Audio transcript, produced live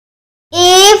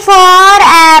for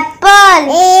apple.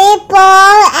 A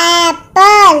for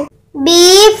apple. B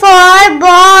for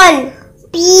ball.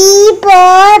 B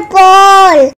for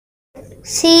ball.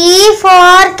 C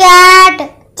for cat.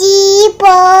 D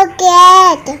for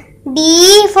cat.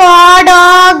 D for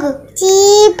dog. D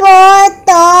for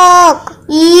dog.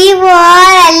 E for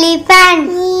elephant.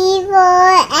 E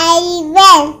for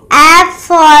elephant. F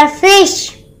for fish.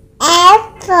 F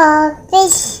for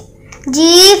fish. G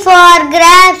for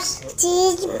grapes. G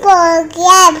for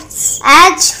grapes.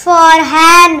 H for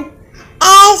hen.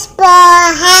 S for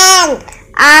hen.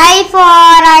 I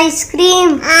for ice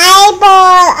cream. I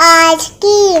for ice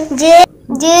cream. J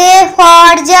for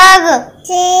jug.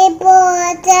 J for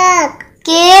duck. K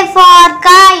for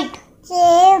kite. K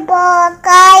for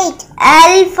kite.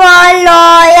 L for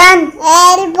lion.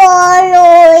 L for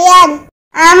lion.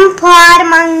 M for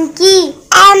monkey.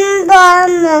 M for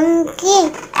monkey.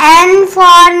 N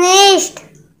for nest.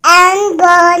 N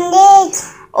for nest.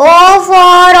 O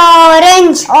for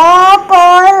orange. O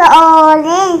for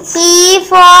orange. P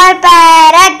for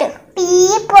parrot. P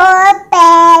for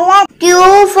parrot. Q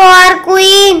for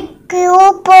queen. Q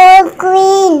for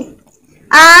queen.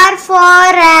 R for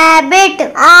rabbit.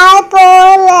 R for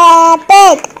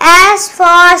rabbit. S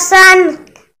for sun.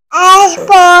 S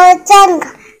for sun.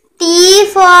 T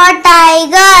for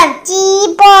tiger. T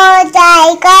for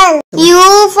tiger. U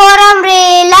for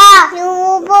umbrella.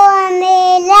 U for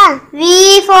umbrella.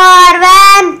 V for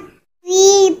van. V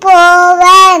for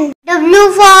van.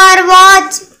 W for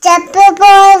watch. W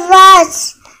for watch.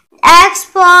 X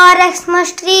for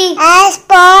Xmas tree. S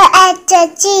for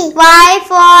ecstacy. Y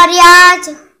for yacht.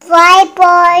 Y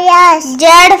for yatch. Z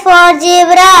for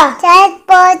zebra. Z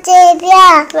for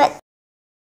zebra.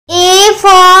 A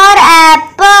for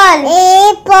apple.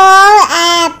 A for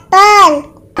apple.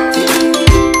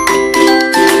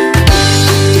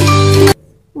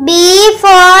 B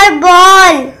for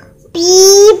ball. B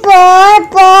for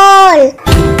ball.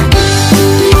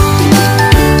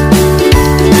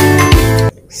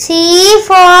 C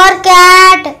for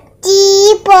cat. D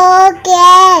for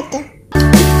cat.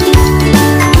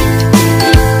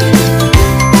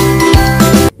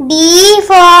 D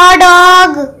for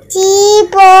dog. D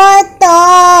for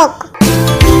dog.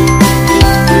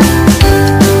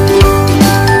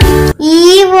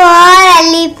 E for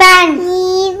elephant.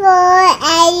 E for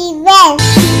elephant.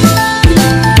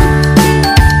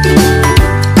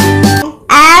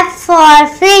 F for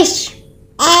fish.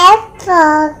 F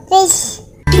for fish.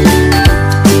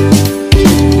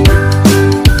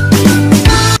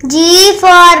 G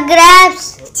for grapes.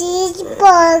 G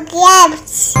for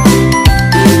grapes.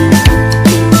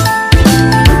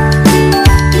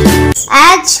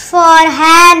 H for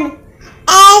hen.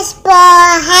 S for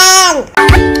hen.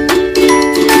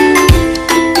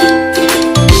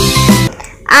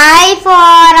 I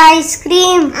for ice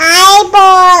cream. I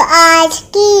for ice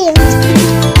cream.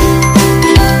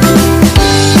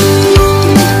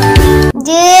 J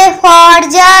for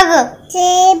jug. J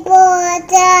for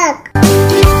duck.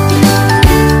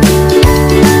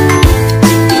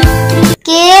 K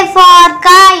for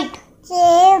kite. K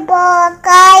for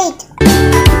kite.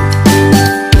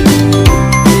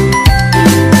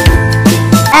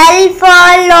 L for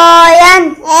lion.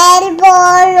 L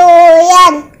for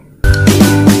lion.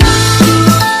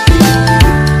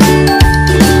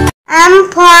 M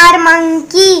for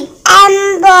monkey. M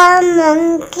for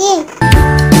monkey.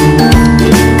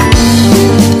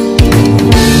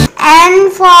 N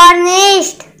for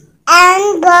nest. N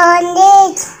for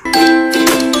nest.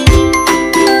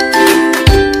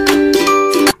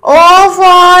 O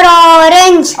for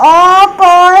orange. O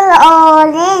for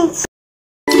orange.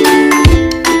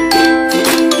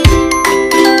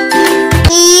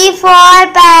 P for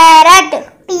parrot.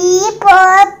 P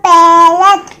for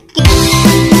parrot.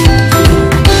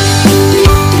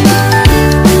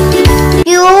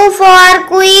 Q for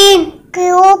queen. Q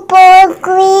for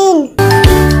queen.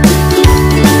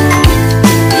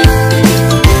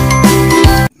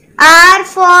 R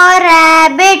for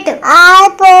rabbit. R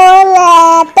for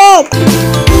rabbit.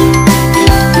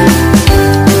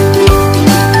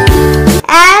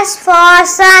 S for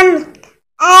sun.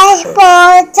 S for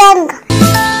sun.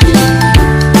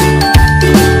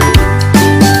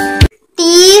 T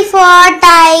for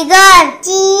tiger. T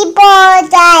for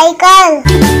tiger.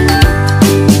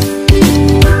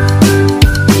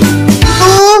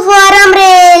 U for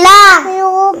umbrella.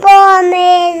 U for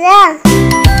umbrella.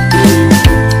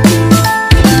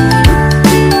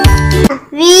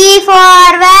 V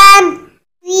for van.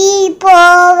 V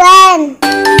for van.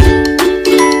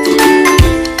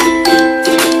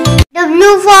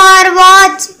 W for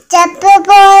watch. W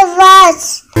for watch.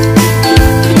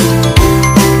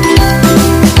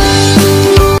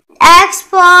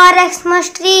 Xmas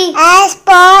tree. S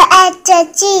for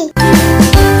tree.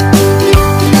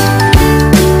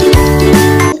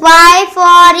 Y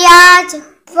for yatch.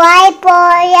 Y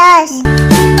for yatch.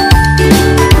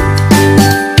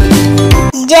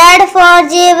 Z for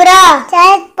zebra. Z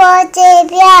for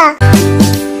zebra.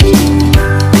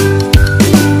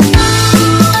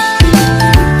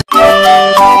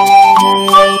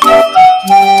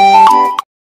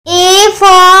 A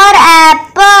for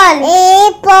apple. A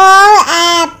for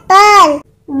apple.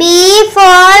 B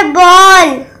for ball.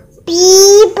 B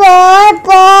for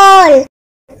ball.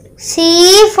 C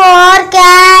for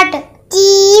cat. D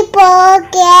for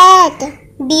cat.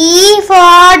 D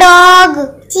for dog.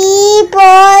 C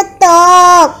for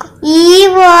dog. E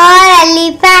for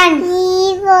elephant.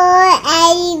 E for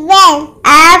elephant.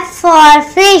 F for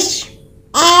fish.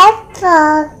 F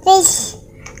for fish.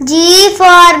 G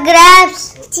for grapes.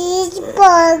 G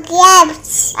for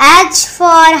grapes. H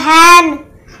for hen.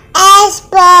 S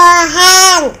for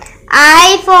hand.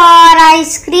 I for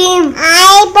ice cream.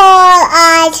 I for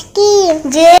ice cream.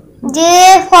 J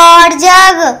for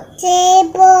jug. J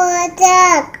for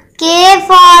jug. K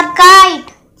for kite.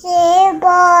 K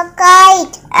for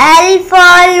kite. L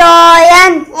for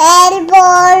lion. L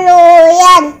for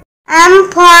lion. M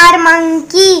for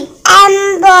monkey. M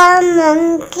for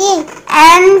monkey.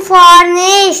 N for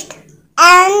nest.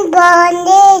 N for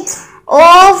nest. O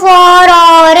for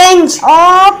orange. O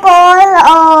for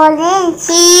orange. P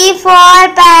for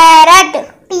parrot.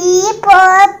 P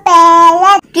for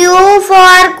parrot. Q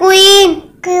for queen.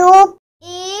 Q.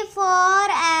 A for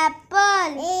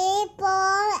apple. A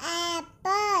for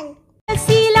apple.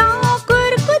 रसीला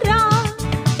कुरकुरा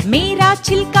मेरा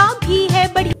छिलका भी है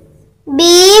बड़ी. B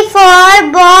for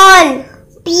ball.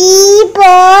 B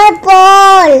for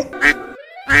ball.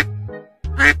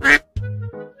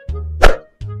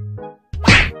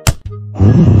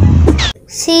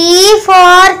 C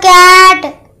for cat.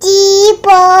 T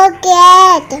for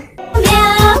cat.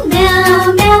 म्याऊ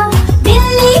म्याऊ म्याऊ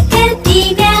बिल्ली करती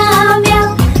म्याऊ म्याऊ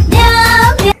म्याऊ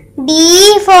म्याऊ. D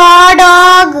for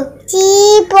dog. T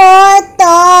for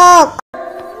dog.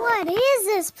 What is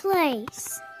this place?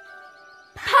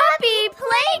 Puppy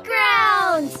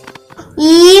playground.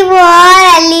 E for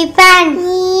elephant.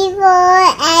 E for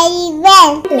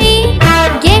elephant.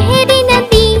 गहरी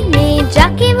नदी में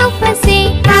जाके वो फंसे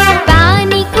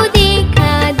पानी को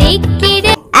देखा देख के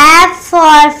F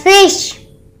for fish.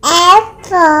 F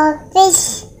for fish.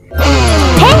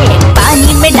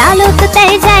 पानी में डालो तो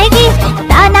तैर जाएगी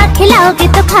दाना खिलाओगे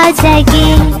तो खा जाएगी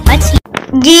मछली.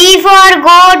 G for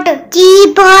goat. G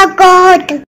for goat.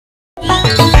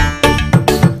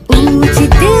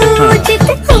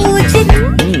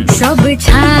 সব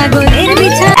ছাগলের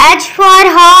বিছানা. H for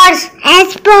horse.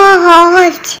 H for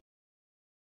horse.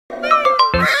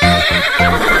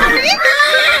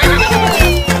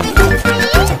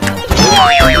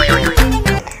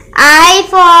 I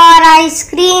for ice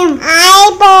cream. I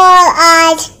for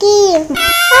ice cream.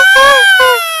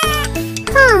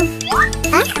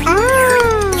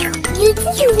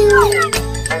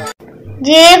 J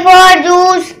for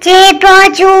juice. J for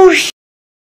juice.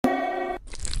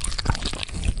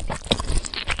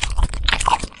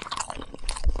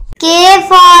 K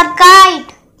for kite.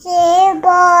 K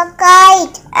for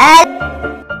kite. L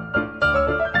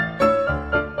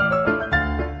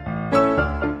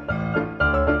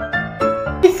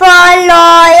for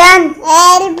lion.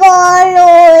 L for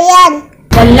lion.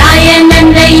 The lion and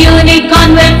the unicorn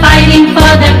were fighting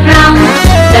for the crown.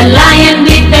 The lion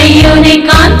with the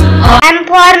unicorn. M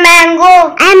for mango.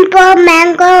 M for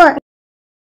mango.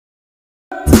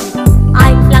 I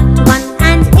plucked one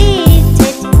and ate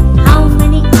it. How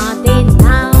many are there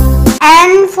now?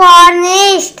 N for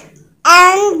nest.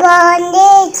 N for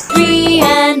nest. Three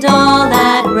and all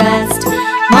that rest.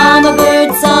 Mama bird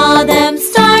saw them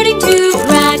starting to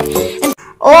crack. And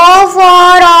O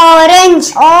for orange.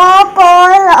 O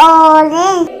for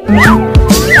orange.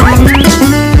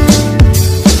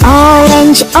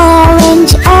 Orange,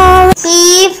 orange, orange. P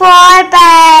for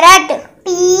parrot. P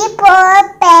for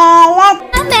parrot.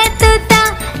 मैं तोता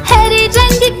हरे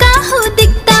रंग का हूँ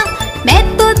दिखता. मैं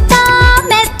तोता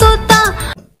मैं तोता.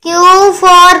 Q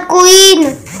for queen.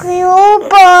 Q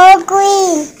for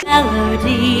queen.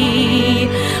 Melody,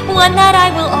 one that I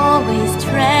will always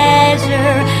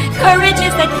treasure. Courage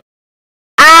is that.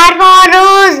 R for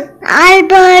rose. R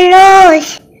for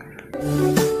rose.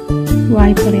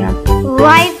 Y for yak.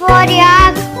 Y for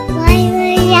yak. Y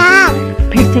for yak.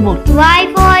 फिर से बोल. Y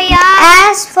for yak.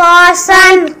 S for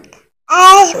sun.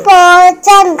 S for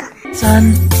sun. Sun,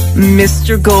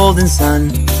 Mr. Golden Sun,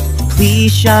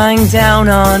 please shine down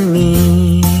on me.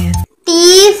 T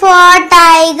T for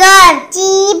tiger.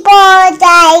 T for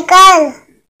tiger.